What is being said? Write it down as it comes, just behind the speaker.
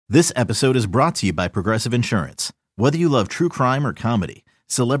This episode is brought to you by Progressive Insurance. Whether you love true crime or comedy,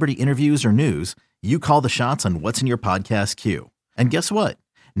 celebrity interviews or news, you call the shots on what's in your podcast queue. And guess what?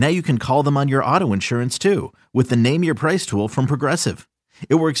 Now you can call them on your auto insurance too with the Name Your Price tool from Progressive.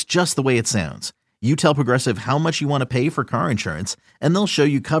 It works just the way it sounds. You tell Progressive how much you want to pay for car insurance, and they'll show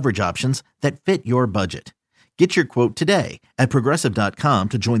you coverage options that fit your budget. Get your quote today at Progressive.com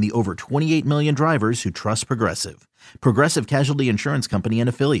to join the over 28 million drivers who trust Progressive. Progressive Casualty Insurance Company and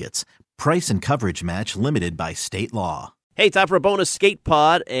Affiliates. Price and coverage match limited by state law. Hey, time for a bonus skate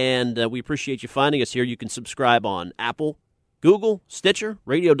pod, and we appreciate you finding us here. You can subscribe on Apple, Google, Stitcher,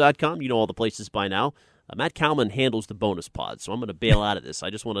 radio.com. You know all the places by now. Matt Kalman handles the bonus pod, so I'm going to bail out of this.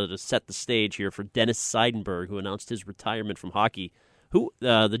 I just wanted to set the stage here for Dennis Seidenberg, who announced his retirement from hockey.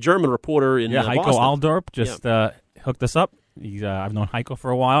 The German reporter in Heiko Boston. Aldorp just hooked us up. I've known Heiko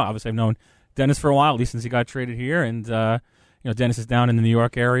for a while. Obviously, I've known Dennis for a while, at least since he got traded here. And Dennis is down in the New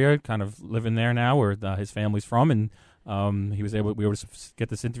York area, kind of living there now, where his family's from. And we were able to get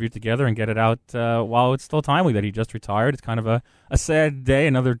this interview together and get it out while it's still timely that he just retired. It's kind of a sad day.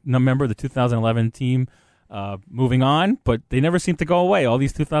 Another member of the 2011 team moving on, but they never seem to go away. All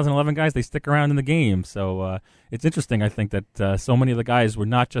these 2011 guys, they stick around in the game. So it's interesting, I think, that so many of the guys were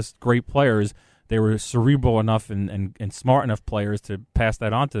not just great players. They were cerebral enough and smart enough players to pass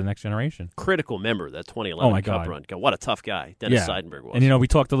that on to the next generation. Critical member of that 2011 Cup run. God, what a tough guy Dennis Seidenberg was. And, we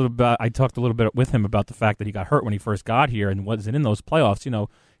talked I talked a little bit with him about the fact that he got hurt when he first got here and wasn't in those playoffs.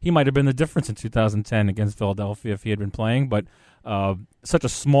 He might have been the difference in 2010 against Philadelphia if he had been playing, but such a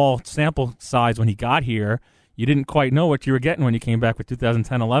small sample size when he got here, you didn't quite know what you were getting when you came back with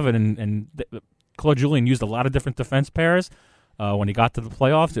 2010-11, and Claude Julien used a lot of different defense pairs. When he got to the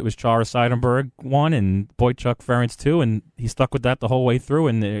playoffs, it was Chara Seidenberg 1 and Boychuk Ferenc 2, and he stuck with that the whole way through,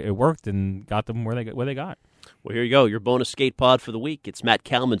 and it worked and got them where they got. Well, here you go, your bonus skate pod for the week. It's Matt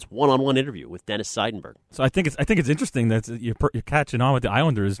Kalman's one-on-one interview with Dennis Seidenberg. So I think it's interesting that you're catching on with the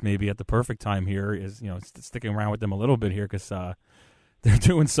Islanders maybe at the perfect time here, is sticking around with them a little bit here because they're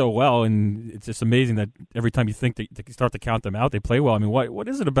doing so well, and it's just amazing that every time you think that you start to count them out, they play well. I mean, what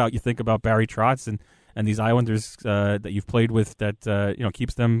is it about you think about Barry Trotz and these Islanders that you've played with that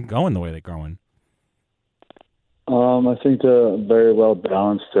keeps them going the way they're going? I think they're very well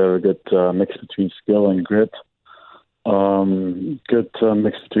balanced. They're a good mix between skill and grit. Good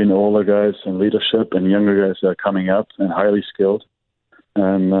mix between older guys and leadership and younger guys that are coming up and highly skilled.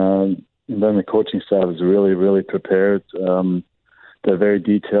 And then the coaching staff is really, really prepared. They're very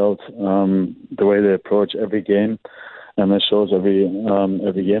detailed. The way they approach every game. And that shows every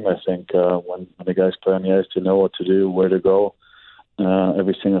game, I think, when the guys play on the ice, they know what to do, where to go,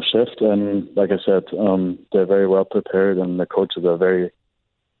 every single shift. And like I said, they're very well prepared, and the coaches are very,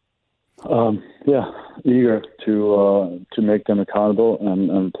 eager to make them accountable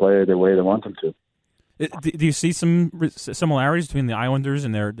and play the way they want them to. Do you see some similarities between the Islanders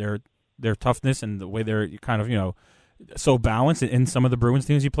and their toughness and the way they're kind of so balanced in some of the Bruins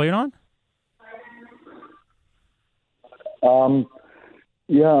teams you played on?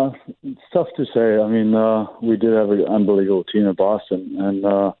 It's tough to say. I mean, we did have an unbelievable team in Boston, and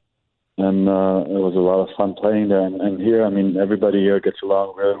it was a lot of fun playing there. And here, I mean, everybody here gets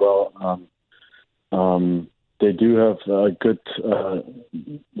along really well. They do have a good,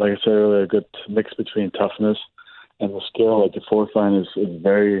 like I said earlier, a good mix between toughness and the skill. Like the fourth line is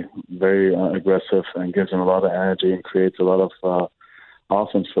very, very aggressive and gives them a lot of energy and creates a lot of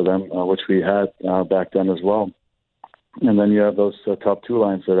offense for them, which we had back then as well. And then you have those top two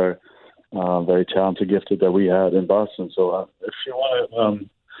lines that are very talented, gifted that we had in Boston. So if you want to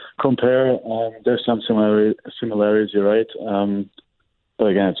compare, there's some similarities, you're right. But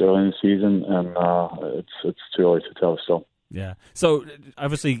again, it's early in the season, and it's too early to tell still. Yeah. So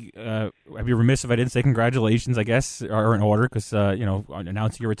obviously, I'd be remiss if I didn't say congratulations, I guess, are in order, because,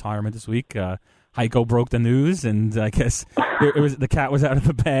 announcing your retirement this week, Heiko broke the news, and I guess the cat was out of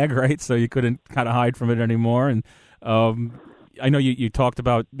the bag, right? So you couldn't kind of hide from it anymore. And I know you talked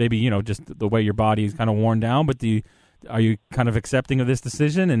about maybe, just the way your body is kind of worn down, but are you kind of accepting of this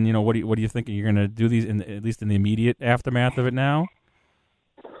decision? And, what do you think you're going to do these at least in the immediate aftermath of it now?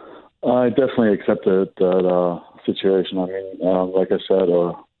 I definitely accepted that situation. I mean, like I said,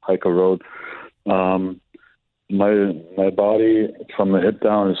 Heiko wrote, my body from the hip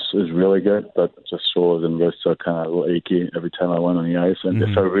down is really good, but just shoulders and wrists are kind of a little achy every time I went on the ice. And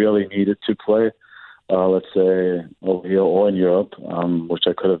if I really needed to play, let's say over here or in Europe, which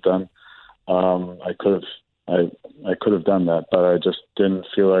I could have done, I could have done that, but I just didn't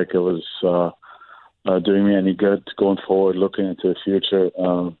feel like it was doing me any good going forward, looking into the future,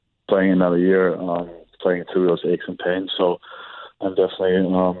 playing another year, playing through those aches and pains. So I'm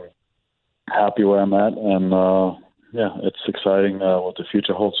definitely happy where I'm at, and it's exciting what the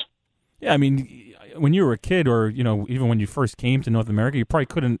future holds. Yeah, I mean, when you were a kid, or even when you first came to North America, you probably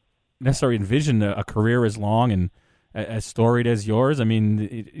couldn't necessarily envision a career as long and as storied as yours. I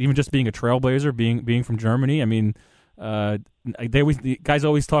mean, even just being a trailblazer, being from Germany. I mean, the guys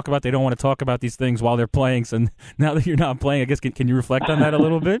always talk about they don't want to talk about these things while they're playing. So now that you're not playing, I guess can you reflect on that a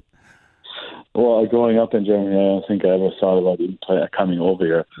little bit? Well, growing up in Germany, I don't think I ever thought about even coming over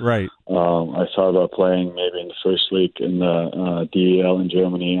here. Right. I thought about playing maybe in the first league in the DEL in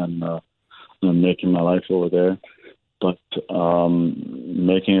Germany and making my life over there. But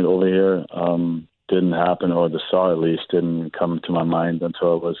making it over here didn't happen, or the thought at least didn't come to my mind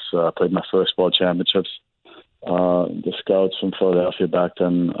until I was played my first World Championships. The scouts from Philadelphia back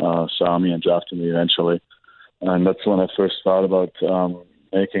then saw me and drafted me eventually. And that's when I first thought about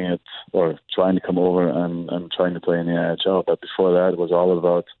making it or trying to come over and trying to play in the NHL. But before that, it was all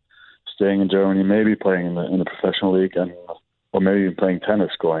about staying in Germany, maybe playing in the professional league, or maybe even playing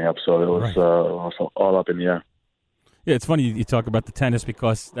tennis growing up. So it was all up in the air. Yeah, it's funny you talk about the tennis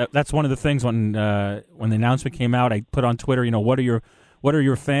because that's one of the things when the announcement came out. I put on Twitter, what are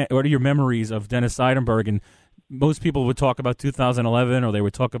your memories of Dennis Seidenberg? And most people would talk about 2011, or they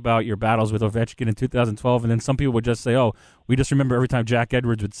would talk about your battles with Ovechkin in 2012, and then some people would just say, "Oh, we just remember every time Jack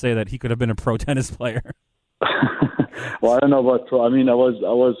Edwards would say that he could have been a pro tennis player." Well, I don't know about pro. I mean, I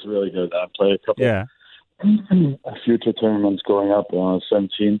was really good. I played a future tournaments growing up when I was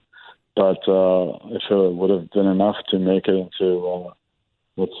 17, but if it would have been enough to make it into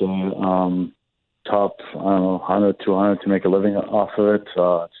let's say top 100, 200 to make a living off of it,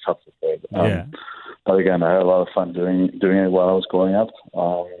 it's tough to say. But again, I had a lot of fun doing it while I was growing up,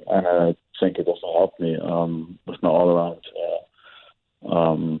 and I think it also helped me with my all-around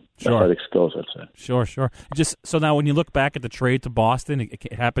athletic skills, I'd say. Sure. Just so now, when you look back at the trade to Boston,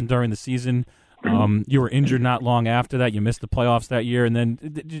 it happened during the season. You were injured not long after that. You missed the playoffs that year, and then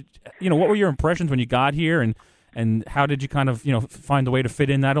what were your impressions when you got here, and how did you kind of find a way to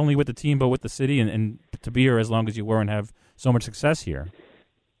fit in not only with the team but with the city, and to be here as long as you were and have so much success here?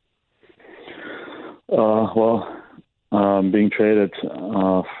 Being traded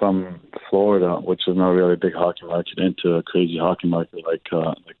from Florida, which is not really a big hockey market, into a crazy hockey market like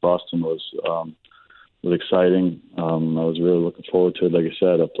Boston was exciting. I was really looking forward to it. Like I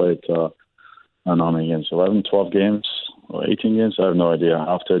said, I played I don't know how many games, 11, 12 games, or 18 games. I have no idea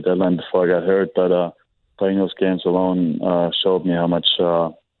after the deadline before I got hurt. But playing those games alone showed me how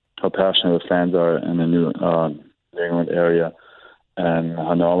passionate the fans are in the New England area, and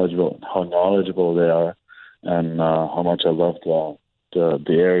how knowledgeable they are, and how much I loved the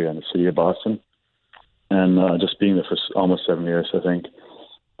area and the city of Boston. And just being there for almost 7 years, I think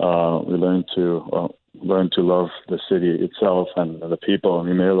we learned to love the city itself and the people. And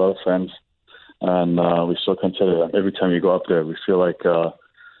we made a lot of friends, and we still consider that every time you go up there, we feel like that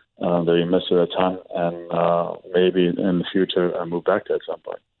you miss it a ton, and maybe in the future move back there at some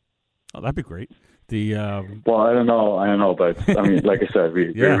point. Oh, that'd be great. Well, I don't know, but I mean, like I said,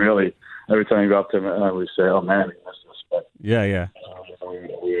 we really, every time we go up there, we say, "Oh man, we missed this." But we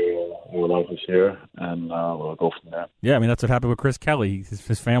love this here, and we'll go from there. Yeah, I mean that's what happened with Chris Kelly.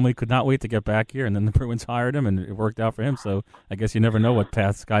 His family could not wait to get back here, and then the Bruins hired him, and it worked out for him. So I guess you never know what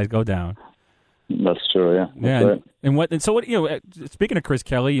paths guys go down. That's true, yeah. That's right. And so speaking of Chris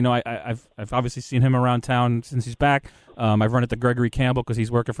Kelly, I've obviously seen him around town since he's back. I've run into Gregory Campbell because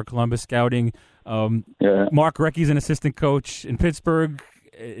he's working for Columbus Scouting. Mark Recchi's an assistant coach in Pittsburgh.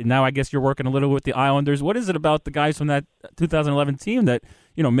 Now I guess you're working a little with the Islanders. What is it about the guys from that 2011 team that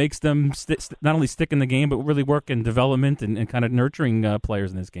makes them not only stick in the game but really work in development and kind of nurturing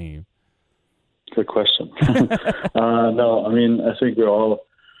players in this game? Good question. No, I mean I think we're all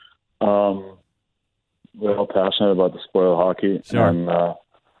passionate about the sport of hockey, sure. And I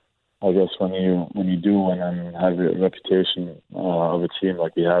guess when you do win and have a reputation of a team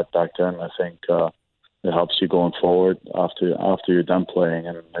like we had back then, I think it helps you going forward after you're done playing,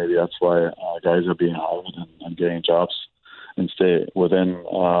 and maybe that's why guys are being hired and getting jobs and stay within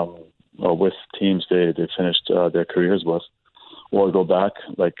or with teams they finished their careers with, or go back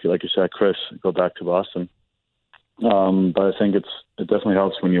like you said, Chris, go back to Boston. But I think it definitely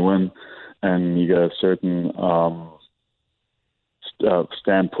helps when you win and you get a certain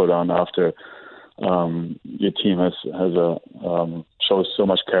stand put on after your team has shows so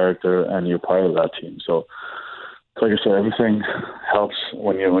much character and you're part of that team. So, like I said, everything helps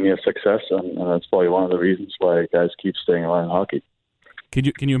when you have success, and that's probably one of the reasons why guys keep staying around in hockey.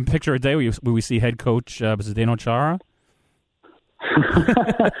 Can you picture a day where we see head coach Zdeno Chara?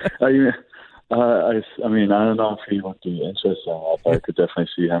 I mean, I don't know if he would be interested in that, but I could definitely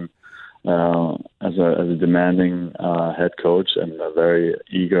see him as a demanding head coach and a very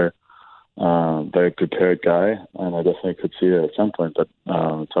eager, very prepared guy. And I definitely could see it at some point, but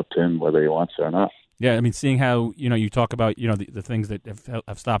it's up to him whether he wants it or not. Yeah, I mean, seeing how, you talk about, the things that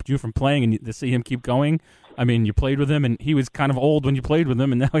have stopped you from playing, and to see him keep going. I mean, you played with him, and he was kind of old when you played with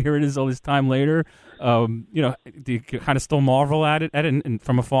him, and now here it is all this time later. Do you kind of still marvel at it and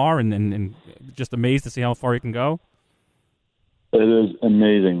from afar, and just amazed to see how far he can go? It is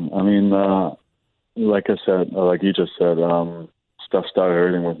amazing. I mean, like I said, like you just said, stuff started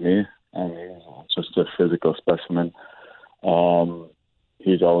hurting with me, and he's just a physical specimen.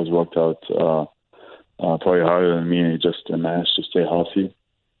 He's always worked out probably harder than me, and he just managed to stay healthy.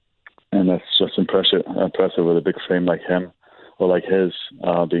 And that's just impressive with a big frame like him, or like his,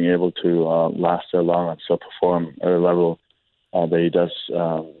 being able to last so long and still perform at a level that he does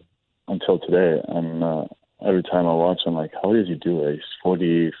until today. And every time I watch him, like, how does he do it? He's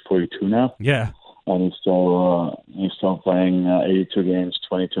 42 now? Yeah. And he's still playing 82 games,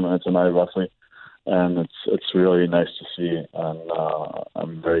 22 minutes a night roughly. And it's really nice to see, and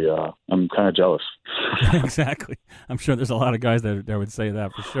I'm kind of jealous. Exactly. I'm sure there's a lot of guys that would say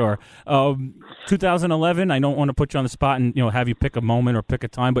that for sure. 2011, I don't want to put you on the spot and have you pick a moment or pick a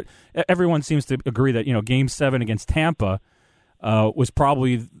time, but everyone seems to agree that Game 7 against Tampa was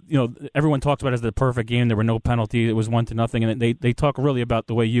probably everyone talks about it as the perfect game. There were no penalties. It was 1-0, and they talk really about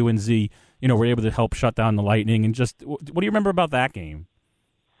the way you and Z were able to help shut down the Lightning. And just what do you remember about that game?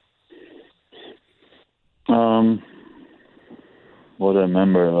 What I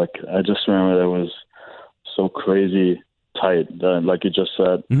remember, like, I just remember that it was so crazy tight. Like you just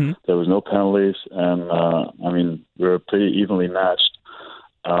said, There was no penalties, and I mean, we were pretty evenly matched.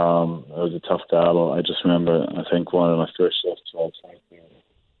 It was a tough battle. I just remember, I think one of my first shifts was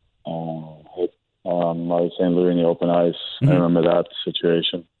hit Marty St. Louis in the open ice. I remember that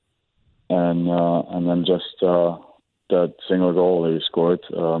situation, and then just that single goal that he scored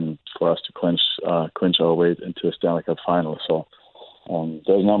for us to clinch our way into the Stanley Cup final. So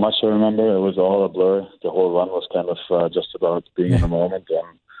there's not much to remember. It was all a blur. The whole run was kind of just about being in the moment.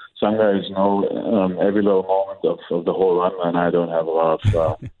 And some guys know every little moment of the whole run, and I don't have a lot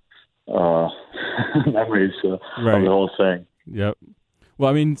of memories of the whole thing. Yep. Well,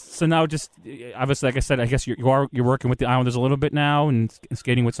 I mean, so now just obviously, like I said, I guess you're working with the Islanders a little bit now and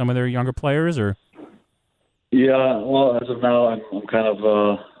skating with some of their younger players, or? Yeah, well, as of now, I'm kind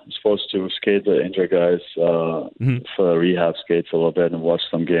of supposed to skate the injured guys for rehab skates a little bit and watch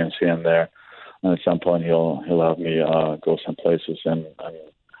some games here and there. And at some point, he'll have me go some places and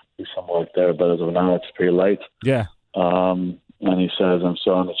do some work there. But as of now, it's pretty light. Yeah. And he says I'm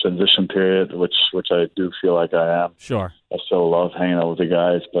still in the transition period, which I do feel like I am. Sure. I still love hanging out with the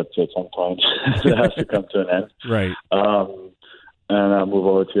guys, but at some point, it has to come to an end. Right. And I'll move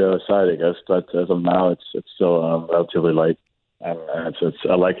over to the other side, I guess. But as of now, it's still relatively light, and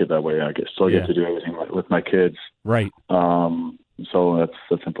I like it that way. I still get to do everything with my kids. Right. So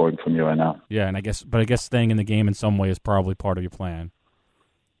that's important for me right now. Yeah, and I guess staying in the game in some way is probably part of your plan.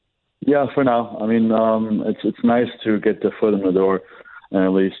 Yeah, for now. I mean, it's nice to get the foot in the door and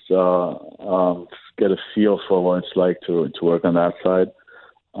at least get a feel for what it's like to work on that side.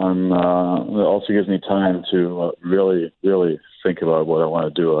 It also gives me time to really, really think about what I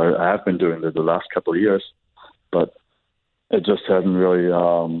want to do. I have been doing it the last couple of years, but it just hasn't really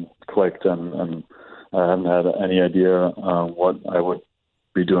clicked, and I haven't had any idea what I would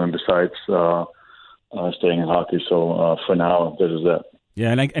be doing besides staying in hockey. So for now, this is it.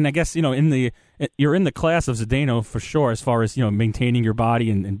 Yeah, and I guess you're in the class of Zdeno for sure, as far as maintaining your body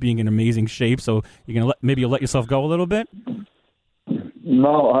and being in amazing shape. So you're gonna maybe you'll let yourself go a little bit.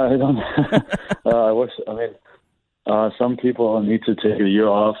 No, I don't. I wish. I mean, some people need to take a year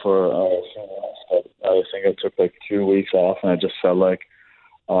off or but I think I took like 2 weeks off, and I just felt like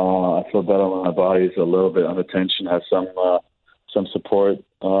I feel better when my body's a little bit under tension, has some support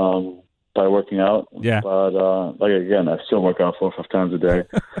by working out. Yeah. But like again, I still work out 4 or 5 times a day.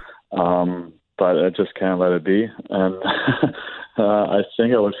 But I just can't let it be, and I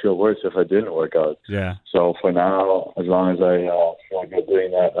think I would feel worse if I didn't work out. Yeah. So for now, as long as I feel like I'm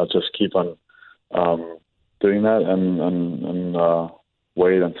doing that, I'll just keep on doing that and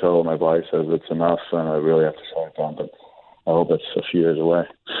wait until my body says it's enough and I really have to slow it down. But I hope it's a few years away.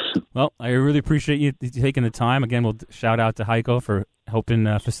 Well, I really appreciate you taking the time. Again, we'll shout out to Heiko for helping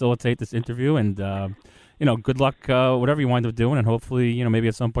facilitate this interview, and good luck whatever you wind up doing, and hopefully maybe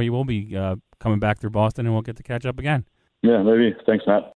at some point you will be coming back through Boston and we'll get to catch up again. Yeah, maybe. Thanks, Matt.